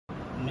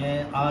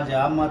मैं आज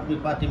आम आदमी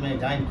पार्टी में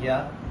ज्वाइन किया।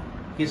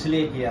 किस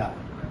लिए किया?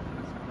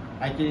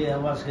 Actually, I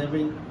was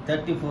having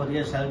 34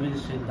 years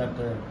service in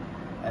that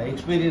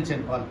experience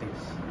in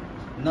politics.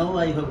 Now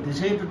I have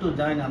decided to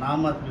join an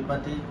Aam Aadmi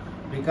party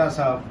because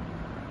of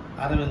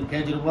Arvind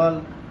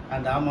Kejriwal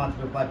and Aam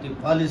Aadmi party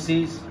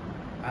policies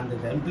and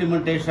the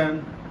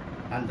implementation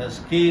and the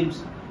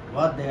schemes,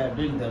 what they are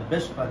doing the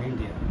best for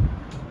India.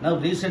 Now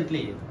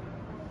recently,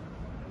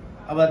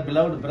 our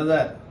beloved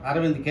brother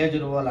Arvind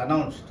Kejriwal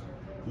announced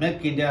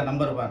Make India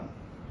 #1.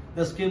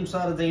 The schemes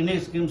are the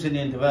unique schemes in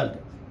the world,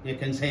 you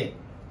can say.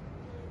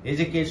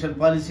 Education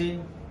policy,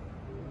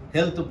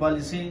 health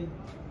policy,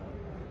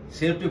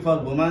 safety for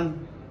women,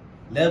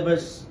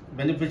 labor's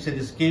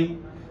beneficiary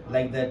scheme,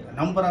 like that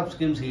number of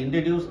schemes he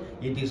introduced,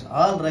 it is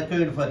all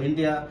required for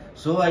India.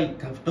 So I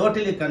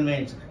totally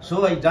convinced.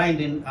 So I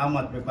joined in Aam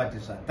Aadmi Party,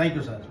 sir. Thank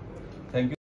you, sir. Thank you.